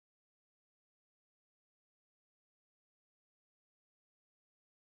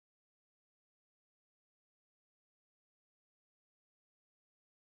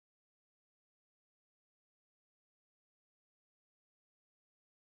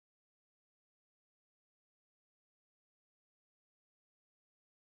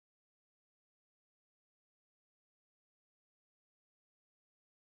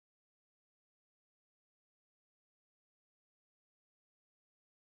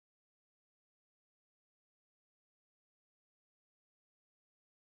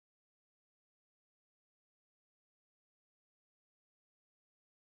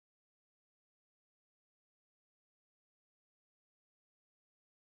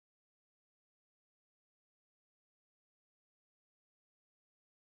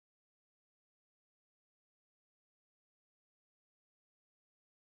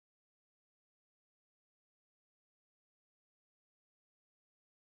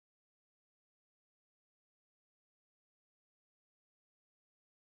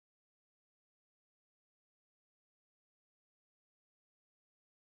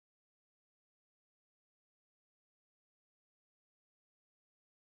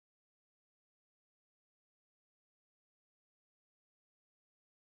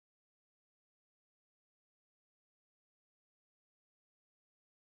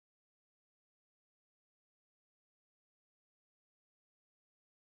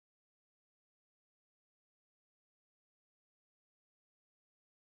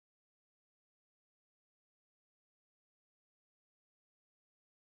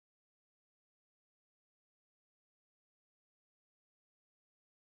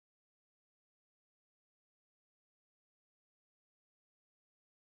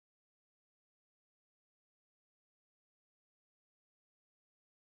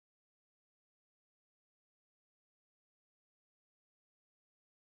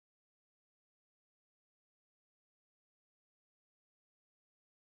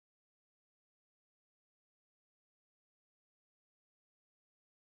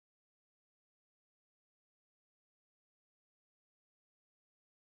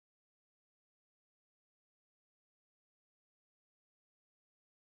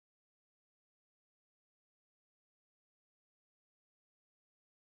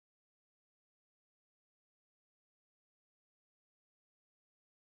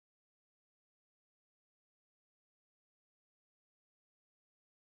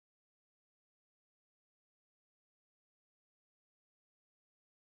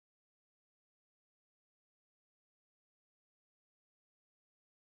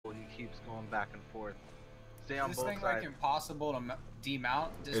keeps going back and forth. Stay Is on this both thing sides. like impossible to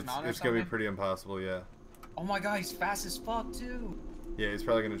dismount or It's something? gonna be pretty impossible, yeah. Oh my god, he's fast as fuck too. Yeah, he's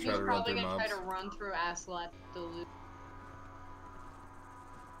probably gonna try to run through He's mobs. probably gonna try to run through Aslat to loot.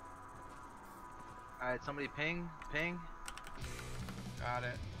 Alright, somebody ping. Got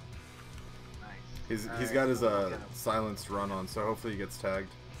it. Nice. He's got his silenced run on, so hopefully he gets tagged.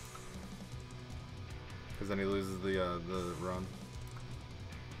 Because then he loses the run.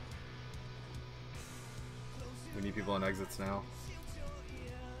 We need people on exits now.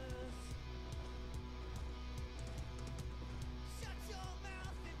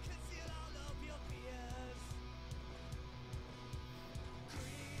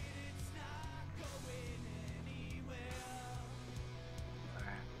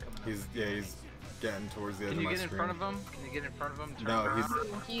 He's getting towards the edge of my screen. Can you get in front of him? Can you get in front of him? No,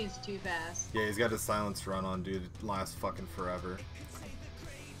 he's too fast. Yeah, he's got his silenced run on, dude. It lasts fucking forever.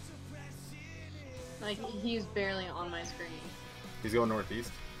 Like, he's barely on my screen. He's going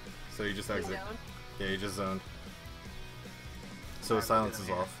northeast, so you just exit. Yeah, he just zoned. So his silence is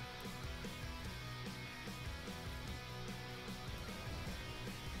off.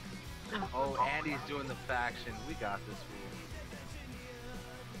 Oh, Andy's doing the faction. We got this fool.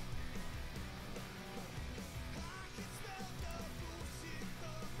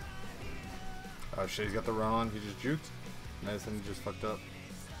 Oh shit, he's got the run on. He just juked. Nice, and he just fucked up.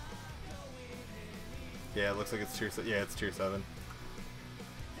 Yeah, it looks like it's tier 7. Yeah, it's tier 7.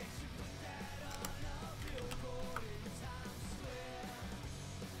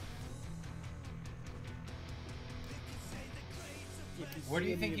 Where do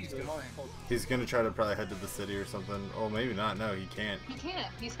you think he's going? He's gonna try to probably head to the city or something. Oh, maybe not. No, he can't. He can't.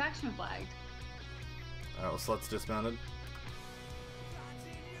 He's faction flagged. Alright, well, Slut's dismounted.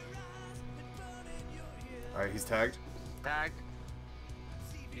 Alright, he's tagged. Tagged.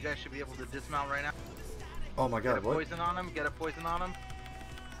 You guys should be able to dismount right now. Oh my god, what? Poison on him. Get a poison on him.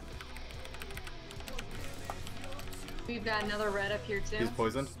 We've got another red up here too. He's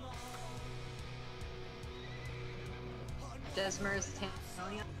poisoned. Desmer is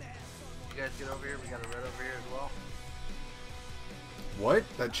telling us. You guys get over here. We got a red over here as well. What?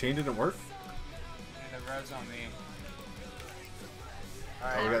 That chain didn't work? And the red's on me.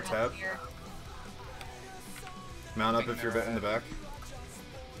 Alright, oh, we got tab. Here. Mount up if you're in the back.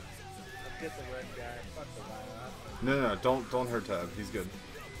 Let's get the red guy. Fuck the rhino. No, don't hurt tab. He's good.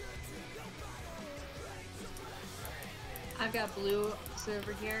 I've got blue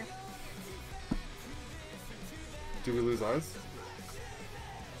over here. Do we lose eyes?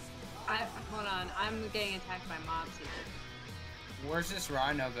 Hold on, I'm getting attacked by mobs here. Where's this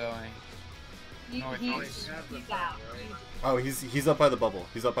rhino going? He's out. Oh, he's up by the bubble.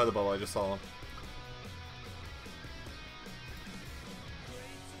 He's up by the bubble. I just saw him.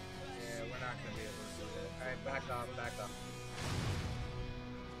 Yeah, we're not gonna be able to do that. Alright, back off.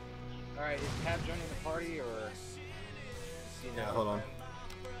 Alright, is Tab joining the party or? Yeah, hold on.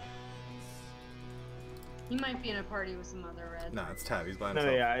 He might be in a party with some other red. Nah, it's Tab. He's by himself.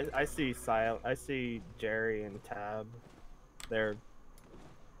 No, yeah, I see Jerry and Tab. They're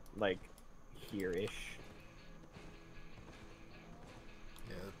like here-ish.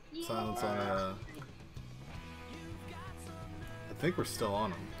 Yeah, silence on I think we're still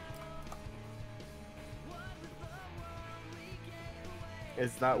on him.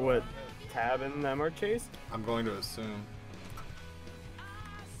 Is that what Tab and them are chased? I'm going to assume.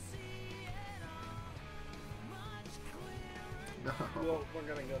 No. Well, we're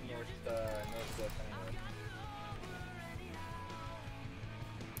gonna go northwest anyway.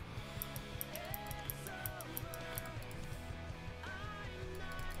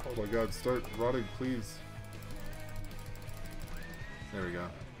 Oh my god, start rotting, please. There we go.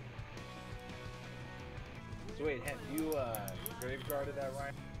 So wait, have you grave guarded that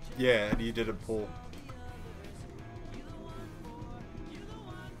rhino? Yeah, and you did a pull.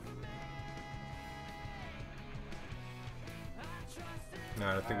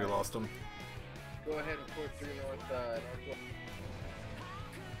 No, I think we lost him. Go ahead and push through northwest.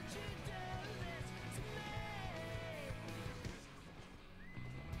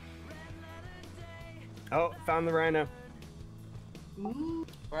 Oh, found the rhino. Ooh.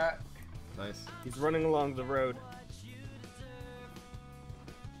 What? Nice. He's running along the road.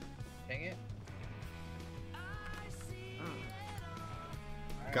 Hang it.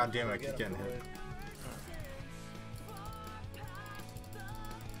 God damn it, I keep getting hit.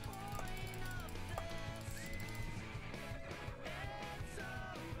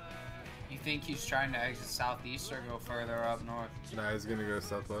 You think he's trying to exit southeast or go further up north? Nah, he's gonna go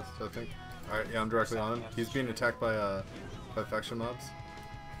southwest, I think. Alright, yeah, I'm directly on him. He's being attacked by faction mobs.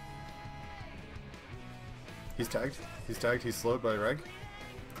 He's tagged. He's tagged. He's slowed by Reg.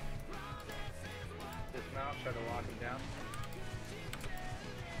 Dismount, try to lock him down.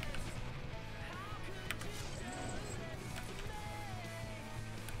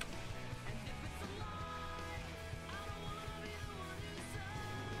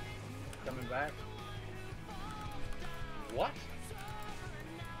 Coming back. What?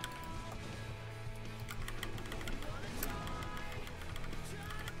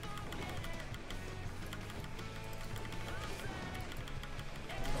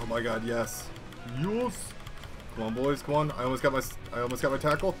 Oh my god, yes. Yes. Come on, boys, come on. I almost got my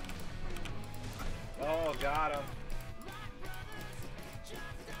tackle. Oh, got him.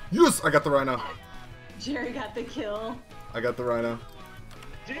 Yes, I got the rhino. Jerry got the kill. I got the rhino.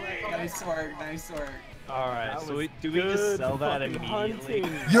 Nice work, nice work. Alright, That so was do we just good sell that fucking immediately?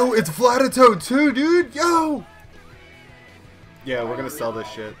 hunting. Yo, it's Vladito too, dude. Yo. Yeah, we're gonna sell this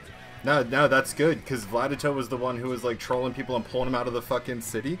shit. No, that's good, because Vladito was the one who was like trolling people and pulling them out of the fucking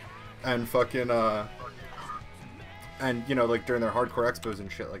city, and fucking and you know, like during their hardcore expos and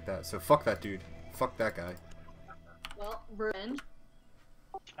shit like that. So fuck that dude. Fuck that guy. Well, revenge.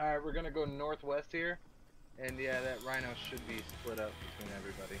 Alright, we're gonna go northwest here. And yeah, that rhino should be split up between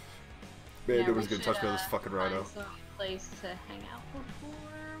everybody. Man, Yeah, it was we gonna touch should, me with this fucking rhino. find some place to hang out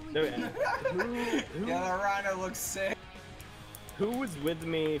before we No, Yeah, the rhino looks sick. who was with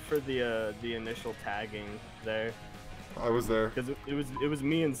me for the initial tagging there? I was there. Because it was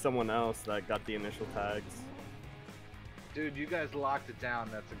me and someone else that got the initial tags. Dude, you guys locked it down.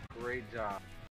 That's a great job.